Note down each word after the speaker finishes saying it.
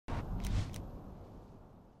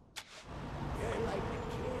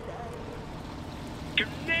You're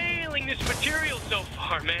nailing this material so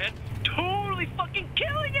far, man. Totally fucking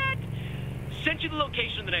killing it! Send you the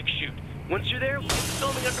location of the next shoot. Once you're there, we'll get the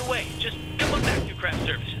filming underway. Just come on back to craft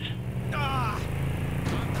services. Ah!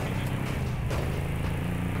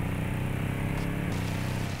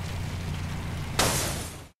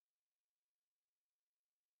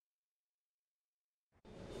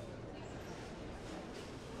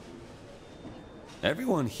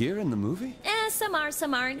 Everyone here in the movie? Some are,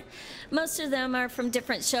 some aren't. Most of them are from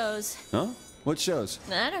different shows. Huh? What shows?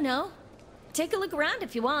 I don't know. Take a look around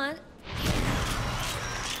if you want.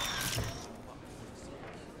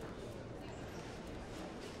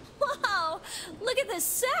 Wow! Look at this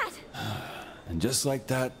set! And just like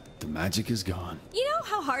that, the magic is gone. You know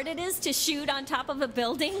how hard it is to shoot on top of a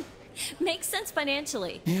building? Makes sense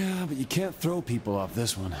financially. Yeah, but you can't throw people off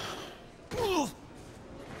this one.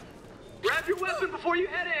 Grab your weapon before you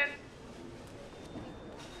head in!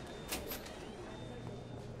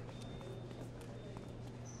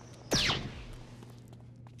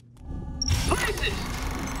 Places!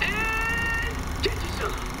 And get you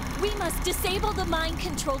some! We must disable the mind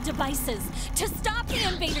control devices to stop the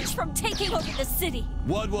invaders from taking over the city.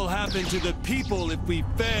 What will happen to the people if we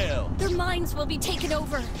fail? Their minds will be taken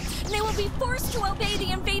over, and they will be forced to obey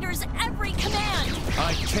the invaders' every command.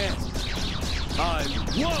 I can't. I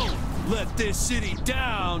won't let this city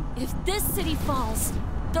down. If this city falls,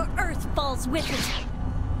 the Earth falls with it.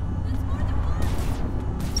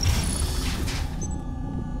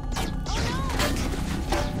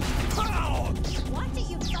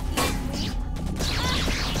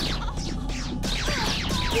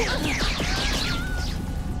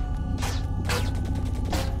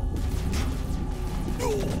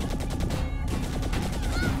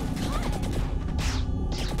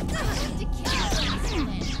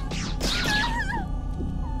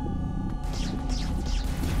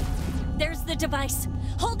 There's the device.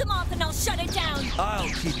 Hold them off and I'll shut it down. I'll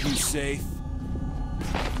keep you safe.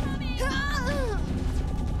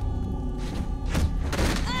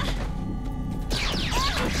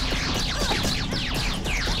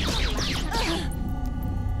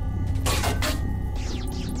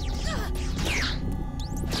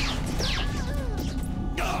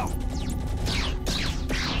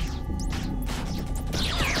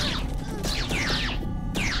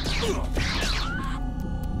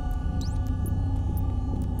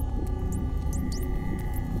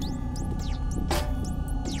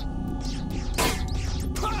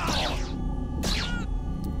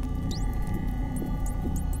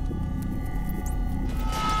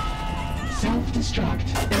 Self-destruct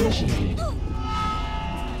initiated.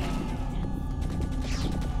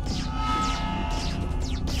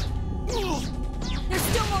 There's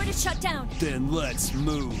still more to shut down. Then let's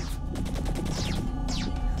move.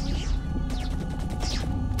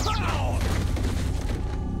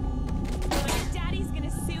 Daddy's gonna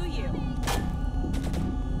sue you.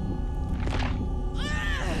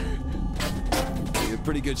 You're a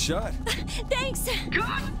pretty good shot. Thanks.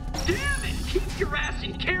 God damn it! Keep your ass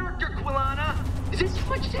in character, Quilana! Is it too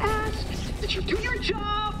much to ask that you do your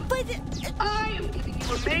job? But I am giving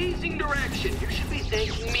you amazing direction. You should be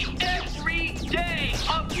thanking me every day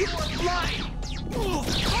of your life.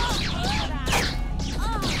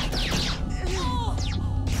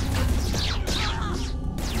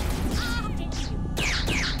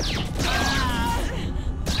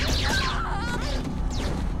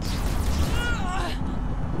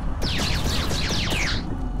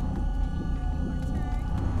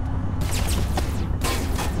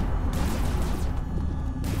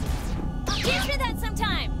 Teach me that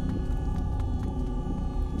sometime.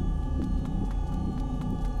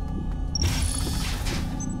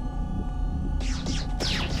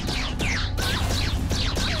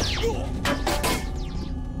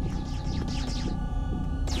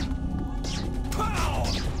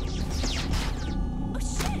 Oh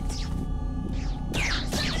shit!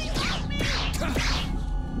 Somebody help me!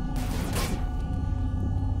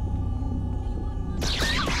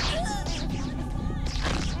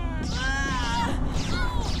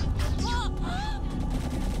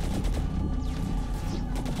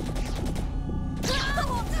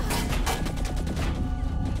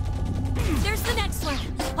 There's the next one.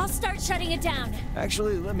 I'll start shutting it down.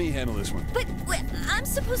 Actually, let me handle this one. But I'm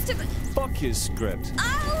supposed to... Fuck his script.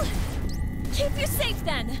 I'll keep you safe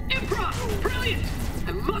then. Improv! Brilliant!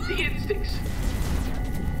 I love the instincts.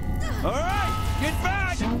 All right, get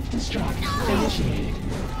back! Self-destruct initiated.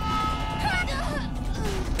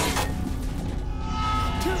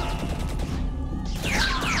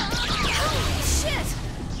 Holy shit!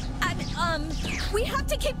 We have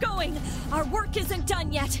to keep going. Our work isn't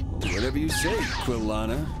done yet. Whatever you say,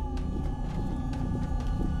 Quilana.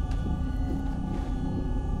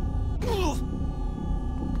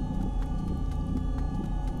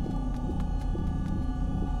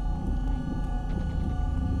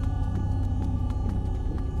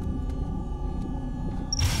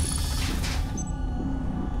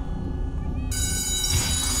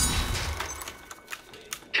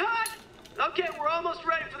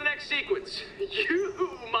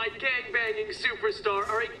 shining superstar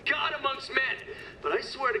are a god amongst men. But I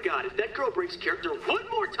swear to God, if that girl breaks character one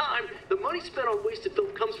more time, the money spent on wasted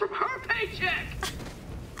film comes from her paycheck.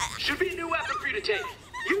 Should be a new weapon for you to take.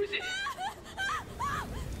 Use it.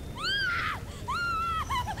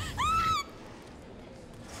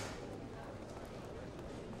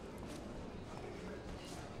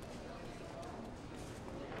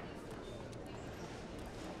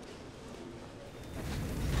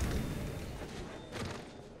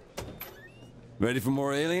 Ready for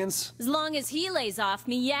more aliens? As long as he lays off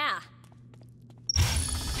me, yeah.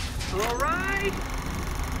 All right.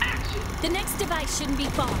 Action. The next device shouldn't be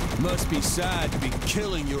far. Must be sad to be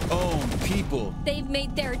killing your own people. They've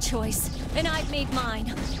made their choice, and I've made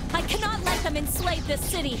mine. I cannot let them enslave this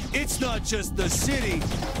city. It's not just the city,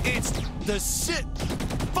 it's the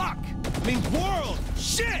fuck! I mean, world!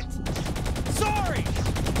 Shit! Sorry!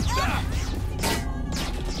 Ah!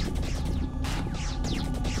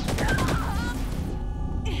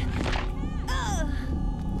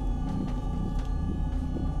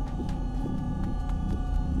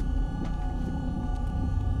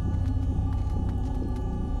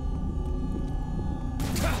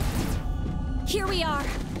 Here we are.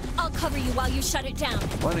 I'll cover you while you shut it down.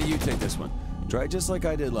 Why don't you take this one? Try just like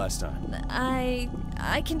I did last time. I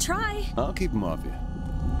can try. I'll keep him off you.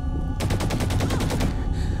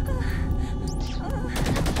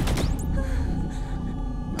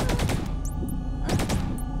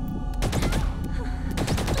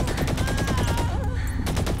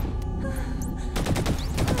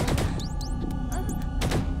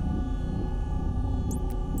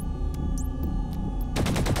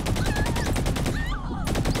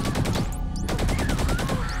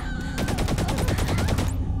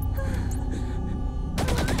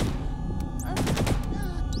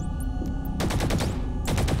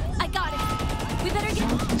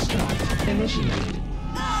 Initiated.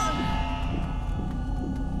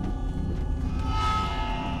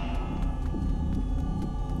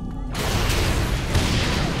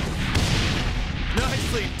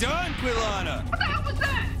 Nicely done, Quilana! What the hell was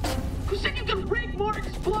that? Who said you could rig more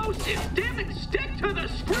explosives? Damn it, stick to the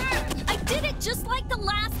script! I did it just like the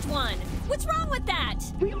last one. What's wrong with that?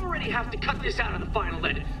 We already have to cut this out of the final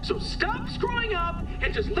edit, so stop screwing up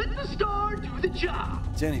and just let the star do the job.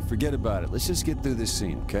 Jenny, forget about it. Let's just get through this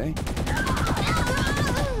scene, okay?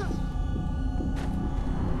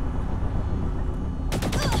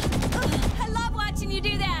 I love watching you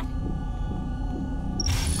do that.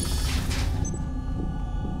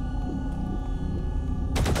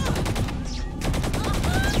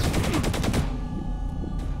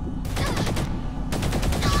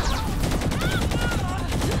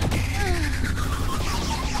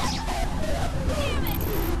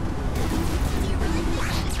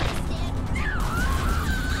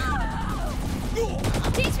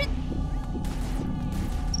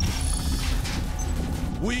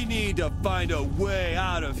 We need to find a way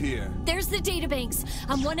out of here. There's the databanks.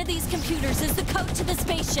 On one of these computers is the code to the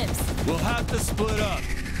spaceships. We'll have to split up.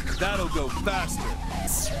 That'll go faster.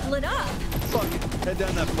 Split up? Fuck it. Head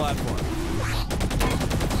down that platform.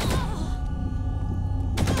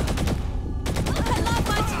 I love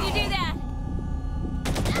watching you do that.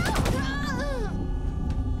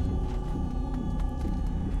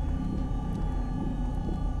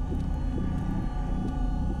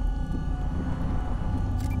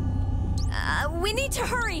 We need to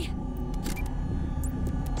hurry.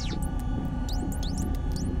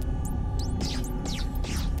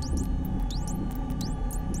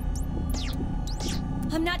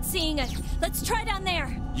 I'm not seeing it. Let's try down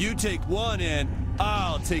there. You take one end,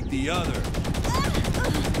 I'll take the other.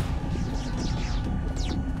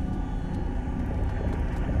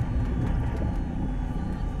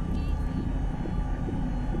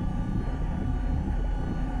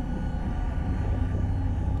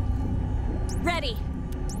 Ready.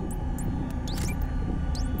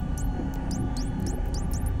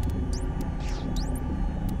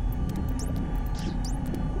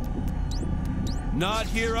 Not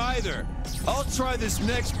here either. I'll try this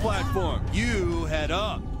next platform. You head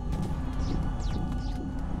up.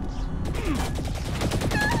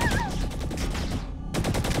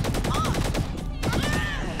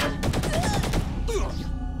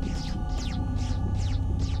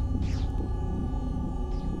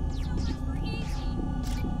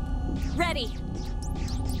 Ready.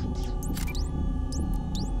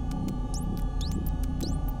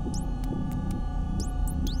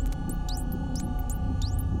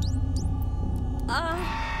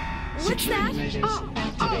 What's Security that? measures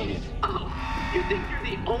activated. You think you're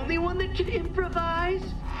the only one that can improvise?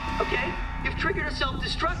 Okay, you've triggered a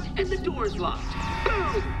self-destruct and the door's locked.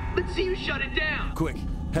 Boom! Let's see you shut it down. Quick,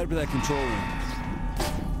 Head for that control room.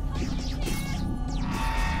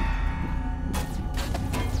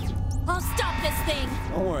 I'll stop this thing.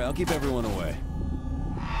 Don't worry, I'll keep everyone away.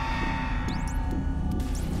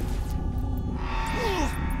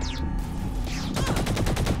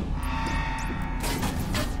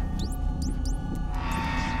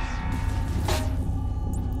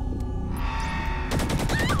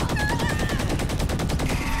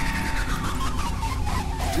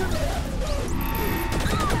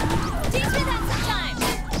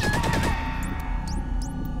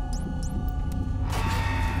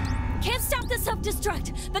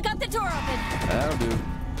 Self-destruct, but got the door open. That'll do.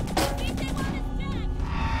 Think they want us dead.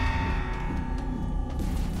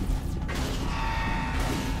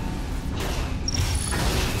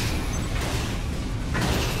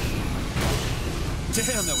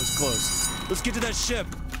 Damn, that was close. Let's get to that ship.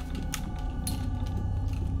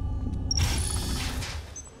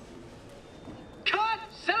 Cut!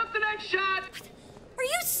 Set up the next shot! Are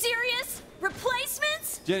you serious?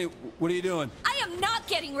 Replacements? Jenny, what are you doing? I am not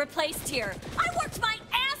getting replaced here. I worked my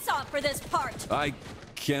ass off for this part. I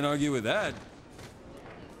can't argue with that.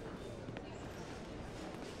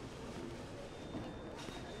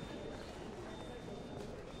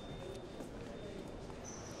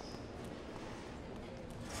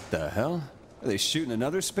 The hell? Are they shooting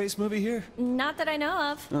another space movie here? Not that I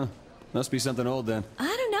know of. Huh. Must be something old then. I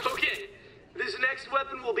don't know. Okay, this next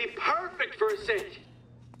weapon will be perfect for a cinch.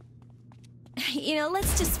 You know,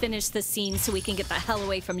 let's just finish the scene so we can get the hell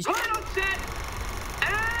away from... Final set,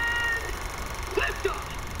 and liftoff!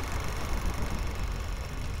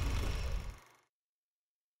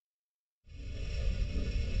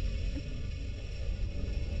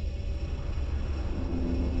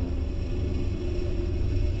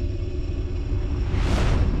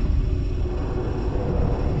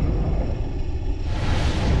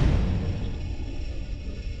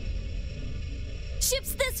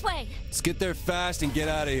 Ship's this way! Let's get there fast and get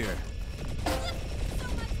out of here.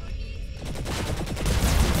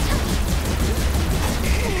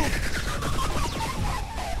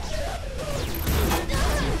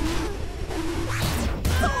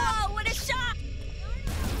 Oh, what a shot!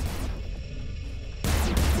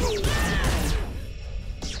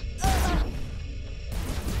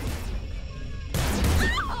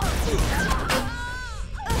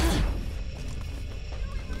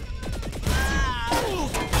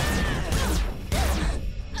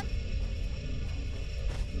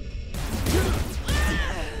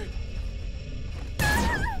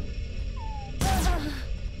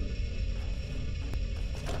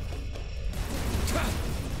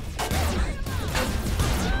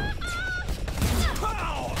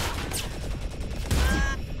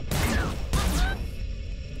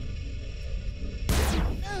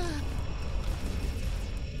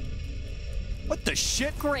 What the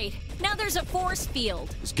shit? Great. Now there's a force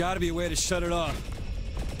field. There's gotta be a way to shut it off.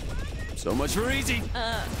 So much for easy.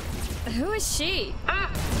 Who is she? Ah!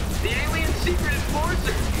 The alien secret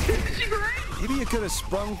enforcer! Is she great? Maybe you could have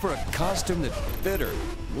sprung for a costume that fit her.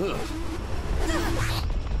 Ugh.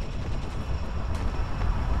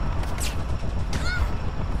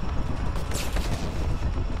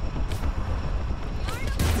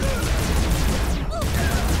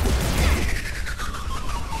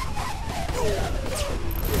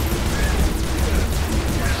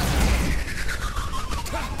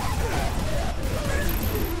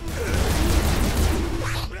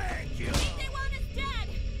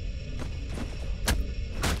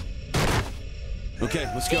 Okay,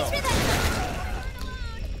 let's go.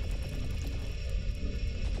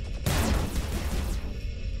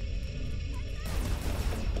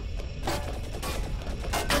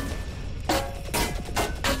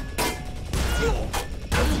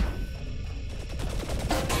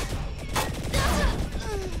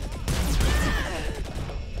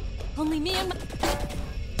 Only me and my...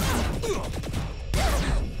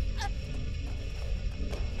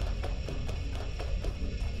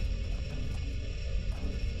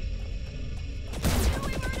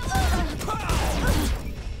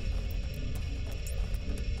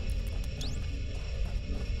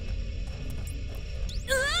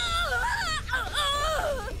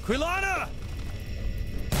 Quilana!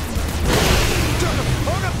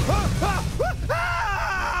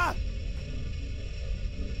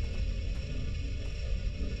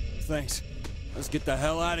 Thanks. Let's get the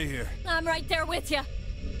hell out of here. I'm right there with you.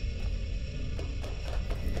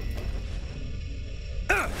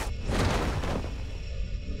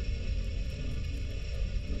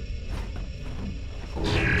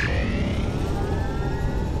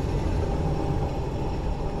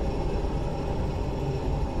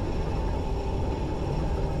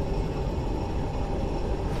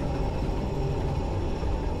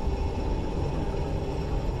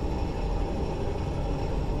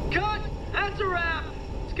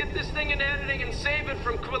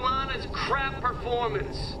 from Quilana's crap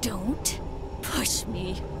performance. Don't push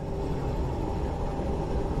me.